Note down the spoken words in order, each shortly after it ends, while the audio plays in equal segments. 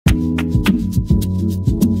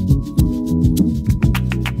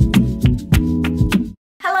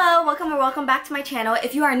my channel.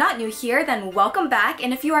 If you are not new here, then welcome back.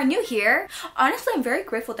 And if you are new here, honestly, I'm very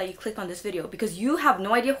grateful that you clicked on this video because you have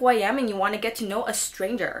no idea who I am and you want to get to know a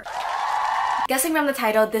stranger. Guessing from the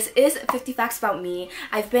title, this is 50 facts about me.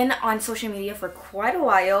 I've been on social media for quite a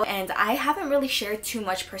while and I haven't really shared too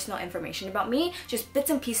much personal information about me, just bits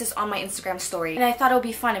and pieces on my Instagram story. And I thought it would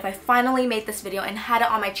be fun if I finally made this video and had it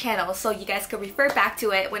on my channel so you guys could refer back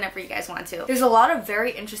to it whenever you guys want to. There's a lot of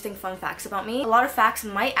very interesting fun facts about me. A lot of facts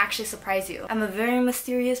might actually surprise you. I'm a very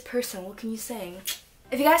mysterious person, what can you say?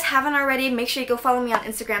 If you guys haven't already, make sure you go follow me on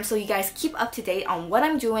Instagram so you guys keep up to date on what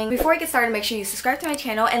I'm doing. Before we get started, make sure you subscribe to my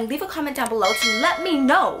channel and leave a comment down below to let me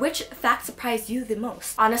know which fact surprised you the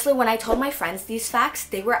most. Honestly, when I told my friends these facts,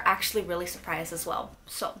 they were actually really surprised as well.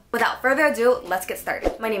 So, without further ado, let's get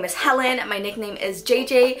started. My name is Helen, my nickname is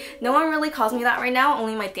JJ. No one really calls me that right now,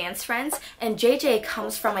 only my dance friends. And JJ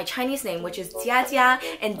comes from my Chinese name, which is Jia Jia.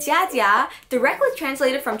 And Jia Jia, directly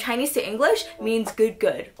translated from Chinese to English, means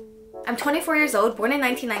good. I'm 24 years old, born in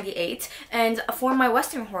 1998, and for my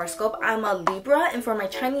Western horoscope, I'm a Libra, and for my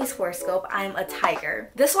Chinese horoscope, I'm a Tiger.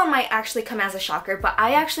 This one might actually come as a shocker, but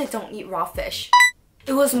I actually don't eat raw fish.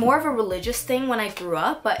 It was more of a religious thing when I grew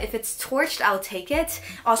up, but if it's torched, I'll take it.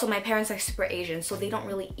 Also, my parents are super Asian, so they don't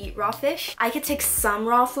really eat raw fish. I could take some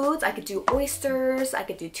raw foods. I could do oysters, I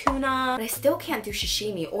could do tuna, but I still can't do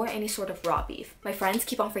sashimi or any sort of raw beef. My friends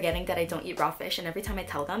keep on forgetting that I don't eat raw fish, and every time I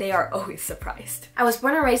tell them, they are always surprised. I was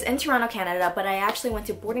born and raised in Toronto, Canada, but I actually went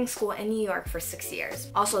to boarding school in New York for 6 years.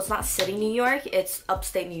 Also, it's not city New York, it's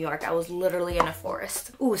upstate New York. I was literally in a forest.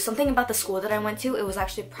 Ooh, something about the school that I went to, it was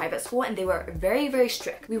actually a private school, and they were very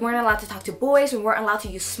strict. We weren't allowed to talk to boys, we weren't allowed to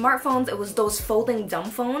use smartphones, it was those folding dumb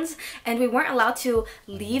phones, and we weren't allowed to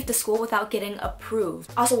leave the school without getting approved.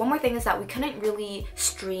 Also, one more thing is that we couldn't really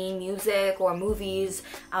stream music or movies.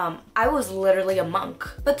 I was literally a monk.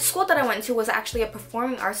 But the school that I went to was actually a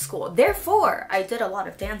performing arts school, therefore I did a lot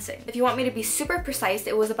of dancing. If you want me to be super precise,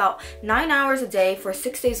 it was about 9 hours a day for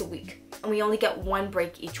 6 days a week. And we only get one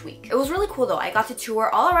break each week. It was really cool though. I got to tour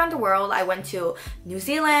all around the world. I went to New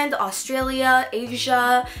Zealand, Australia,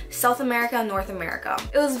 Asia, South America, North America.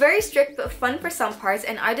 It was very strict but fun for some parts,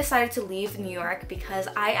 and I decided to leave New York because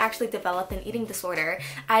I actually developed an eating disorder.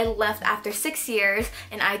 I left after 6 years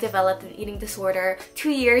and I developed an eating disorder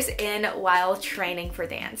 2 years in while training for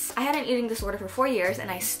dance. I had an eating disorder for 4 years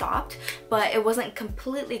and I stopped, but it wasn't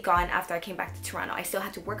completely gone after I came back to Toronto. I still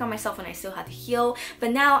had to work on myself and I still had to heal,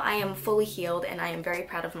 but now I am fully healed and I am very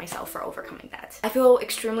proud of myself for overcoming that. I feel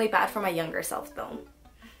extremely bad for my younger self though.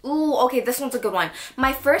 Ooh, okay, this one's a good one.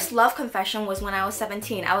 My first love confession was when I was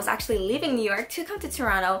 17. I was actually leaving New York to come to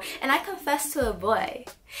Toronto and I confessed to a boy.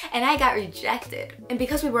 And I got rejected. And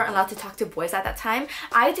because we weren't allowed to talk to boys at that time,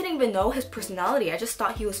 I didn't even know his personality. I just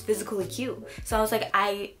thought he was physically cute. So I was like,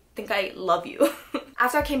 I think I love you.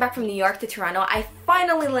 After I came back from New York to Toronto, I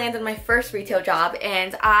finally landed my first retail job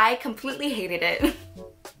and I completely hated it.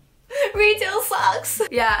 Retail sucks!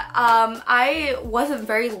 Yeah, I wasn't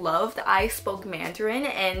very loved. I spoke Mandarin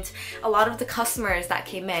and a lot of the customers that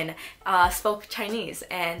came in spoke Chinese,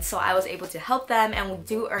 and so I was able to help them and we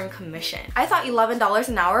do earn commission. I thought $11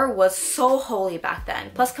 an hour was so holy back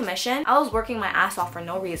then. Plus commission, I was working my ass off for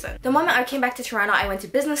no reason. The moment I came back to Toronto, I went to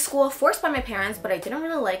business school, forced by my parents, but I didn't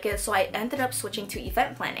really like it, so I ended up switching to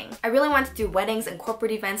event planning. I really wanted to do weddings and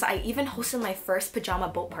corporate events. I even hosted my first pajama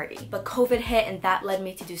boat party, but COVID hit and that led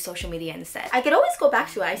me to do social media instead. I could always go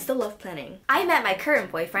back to it, I still love planning. I met my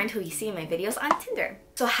current boyfriend, who you see in my videos, on Tinder.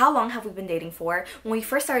 So how long have we been dating for? When we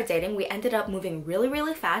first started dating, we ended up moving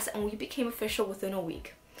really fast and we became official within a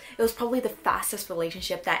week. It was probably the fastest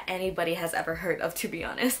relationship that anybody has ever heard of, to be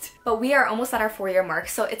honest. But we are almost at our 4-year mark,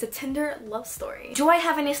 so it's a Tinder love story. Do I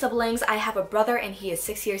have any siblings? I have a brother and he is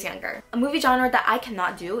 6 years younger. A movie genre that I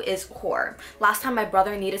cannot do is horror. Last time my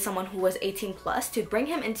brother needed someone who was 18 plus to bring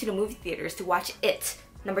him into the movie theaters to watch It,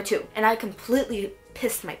 #2, and I completely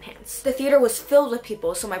pissed my pants. The theater was filled with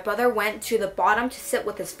people, so my brother went to the bottom to sit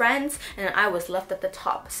with his friends and I was left at the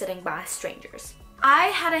top sitting by strangers. I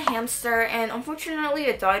had a hamster and unfortunately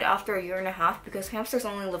it died after 1.5 years because hamsters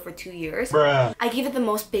only live for 2 years. Bruh. I gave it the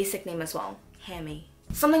most basic name as well, Hammy.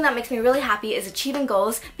 Something that makes me really happy is achieving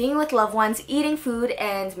goals, being with loved ones, eating food,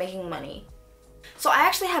 and making money. So I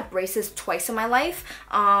actually had braces twice in my life.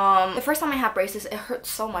 The first time I had braces, it hurt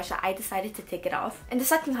so much that I decided to take it off. And the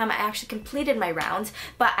second time I actually completed my round,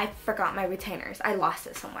 but I forgot my retainers. I lost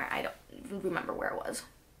it somewhere. I don't remember where it was.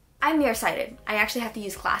 I'm nearsighted. I actually have to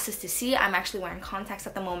use glasses to see. I'm actually wearing contacts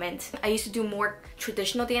at the moment. I used to do more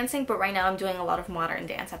traditional dancing, but right now I'm doing a lot of modern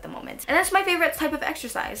dance at the moment. And that's my favorite type of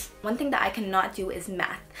exercise. One thing that I cannot do is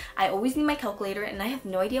math. I always need my calculator and I have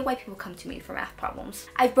no idea why people come to me for math problems.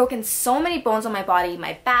 I've broken so many bones on my body,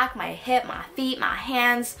 my back, my hip, my feet, my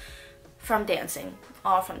hands, from dancing.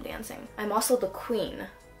 All from dancing. I'm also the queen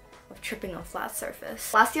of tripping on flat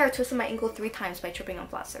surface. Last year I twisted my ankle 3 times by tripping on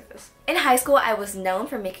flat surface. In high school I was known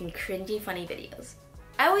for making cringy funny videos.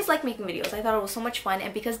 I always liked making videos. I thought it was so much fun,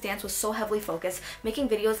 and because dance was so heavily focused, making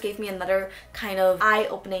videos gave me another kind of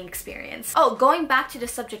eye-opening experience. Oh, going back to the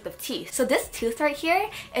subject of teeth. So this tooth right here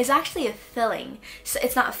is actually a filling. So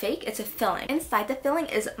it's not fake, it's a filling. Inside the filling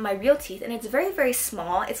is my real teeth, and it's very, very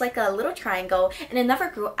small. It's like a little triangle, and it never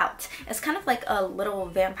grew out. It's kind of like a little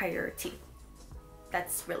vampire teeth.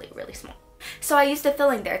 That's really, really small. So I used the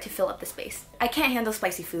filling there to fill up the space. I can't handle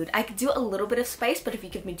spicy food. I could do a little bit of spice, but if you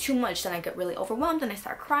give me too much, then I get really overwhelmed and I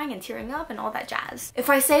start crying and tearing up and all that jazz. If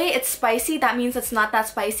I say it's spicy, that means it's not that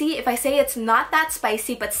spicy. If I say it's not that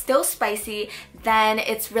spicy, but still spicy, then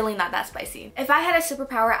it's really not that spicy. If I had a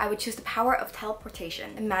superpower, I would choose the power of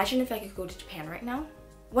teleportation. Imagine if I could go to Japan right now.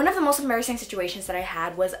 One of the most embarrassing situations that I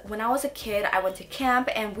had was when I was a kid. I went to camp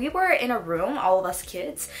and we were in a room, all of us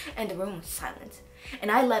kids, and the room was silent.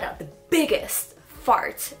 And I let out the biggest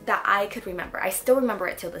fart that I could remember. I still remember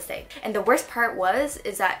it till this day. And the worst part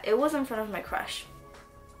is that it was in front of my crush.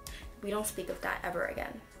 We don't speak of that ever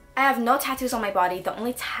again. I have no tattoos on my body. The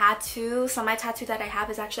only tattoo, semi-tattoo that I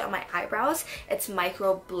have is actually on my eyebrows. It's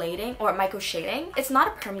microblading or micro shading. It's not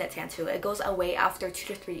a permanent tattoo. It goes away after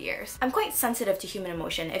 2 to 3 years. I'm quite sensitive to human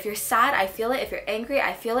emotion. If you're sad, I feel it. If you're angry,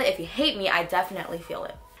 I feel it. If you hate me, I definitely feel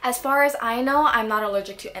it. As far as I know, I'm not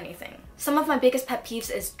allergic to anything. Some of my biggest pet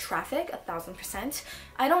peeves is traffic, 1000%.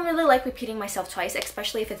 I don't really like repeating myself twice,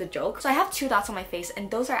 especially if it's a joke. So I have 2 dots on my face, and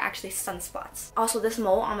those are actually sunspots. Also, this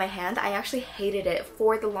mole on my hand, I actually hated it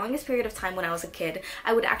for the longest period of time when I was a kid.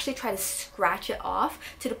 I would actually try to scratch it off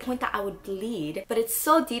to the point that I would bleed, but it's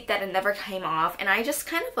so deep that it never came off, and I just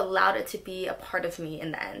kind of allowed it to be a part of me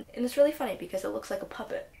in the end. And it's really funny because it looks like a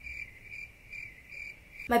puppet.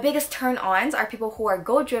 My biggest turn-ons are people who are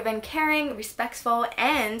goal-driven, caring, respectful,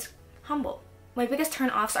 and humble. My biggest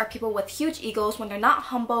turn-offs are people with huge egos when they're not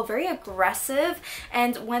humble, very aggressive,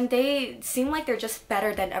 and when they seem like they're just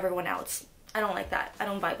better than everyone else. I don't like that. I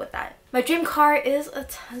don't vibe with that. My dream car is a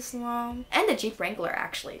Tesla and a Jeep Wrangler,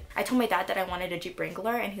 actually. I told my dad that I wanted a Jeep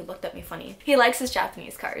Wrangler and he looked at me funny. He likes his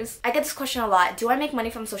Japanese cars. I get this question a lot. Do I make money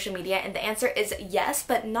from social media? And the answer is yes,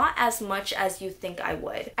 but not as much as you think I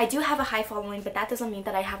would. I do have a high following, but that doesn't mean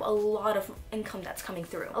that I have a lot of income that's coming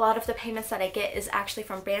through. A lot of the payments that I get is actually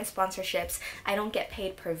from brand sponsorships. I don't get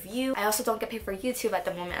paid per view. I also don't get paid for YouTube at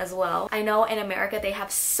the moment as well. I know in America they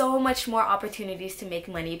have so much more opportunities to make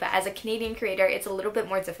money, but as a Canadian creator, it's a little bit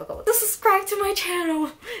more difficult. Subscribe to my channel.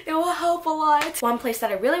 It will help a lot. One place that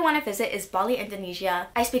I really want to visit is Bali, Indonesia.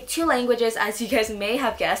 I speak 2 languages, as you guys may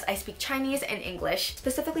have guessed. I speak Chinese and English,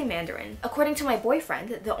 specifically Mandarin. According to my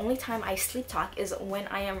boyfriend, the only time I sleep talk is when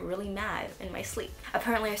I am really mad in my sleep.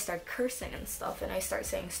 Apparently I start cursing and stuff, and I start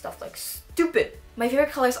saying stuff like stupid. My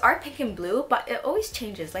favorite colors are pink and blue, but it always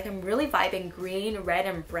changes. Like, I'm really vibing green, red,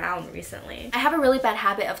 and brown recently. I have a really bad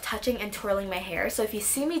habit of touching and twirling my hair, so if you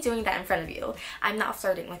see me doing that in front of you, I'm not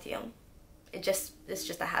flirting with you. It's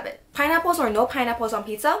just a habit. Pineapples or no pineapples on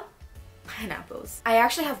pizza? Pineapples. I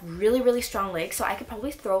actually have really, really strong legs, so I could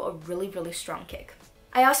probably throw a really, really strong kick.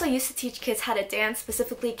 I also used to teach kids how to dance,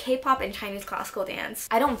 specifically K-pop and Chinese classical dance.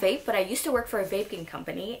 I don't vape, but I used to work for a vaping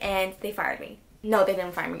company and they fired me. No, they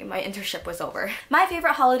didn't fire me. My internship was over. My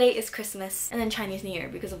favorite holiday is Christmas and then Chinese New Year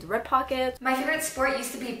because of the red pockets. My favorite sport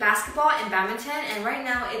used to be basketball and badminton, and right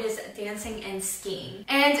now it is dancing and skiing.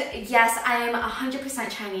 And yes, I am 100%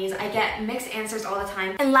 Chinese. I get mixed answers all the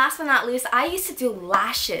time. And last but not least, I used to do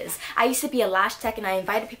lashes. I used to be a lash tech and I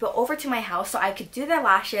invited people over to my house so I could do their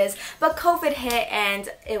lashes, but COVID hit and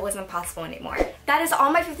it wasn't possible anymore. That is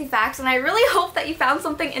all my 50 facts, and I really hope that you found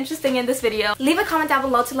something interesting in this video. Leave a comment down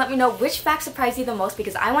below to let me know which fact surprised you the most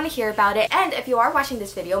because I want to hear about it. And if you are watching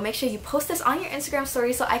this video, make sure you post this on your Instagram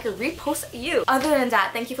story so I could repost you. Other than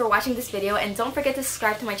that, thank you for watching this video, and don't forget to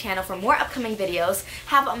subscribe to my channel for more upcoming videos.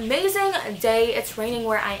 Have an amazing day. It's raining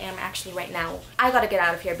where I am actually right now. I gotta get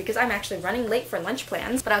out of here because I'm actually running late for lunch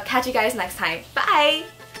plans, but I'll catch you guys next time. Bye!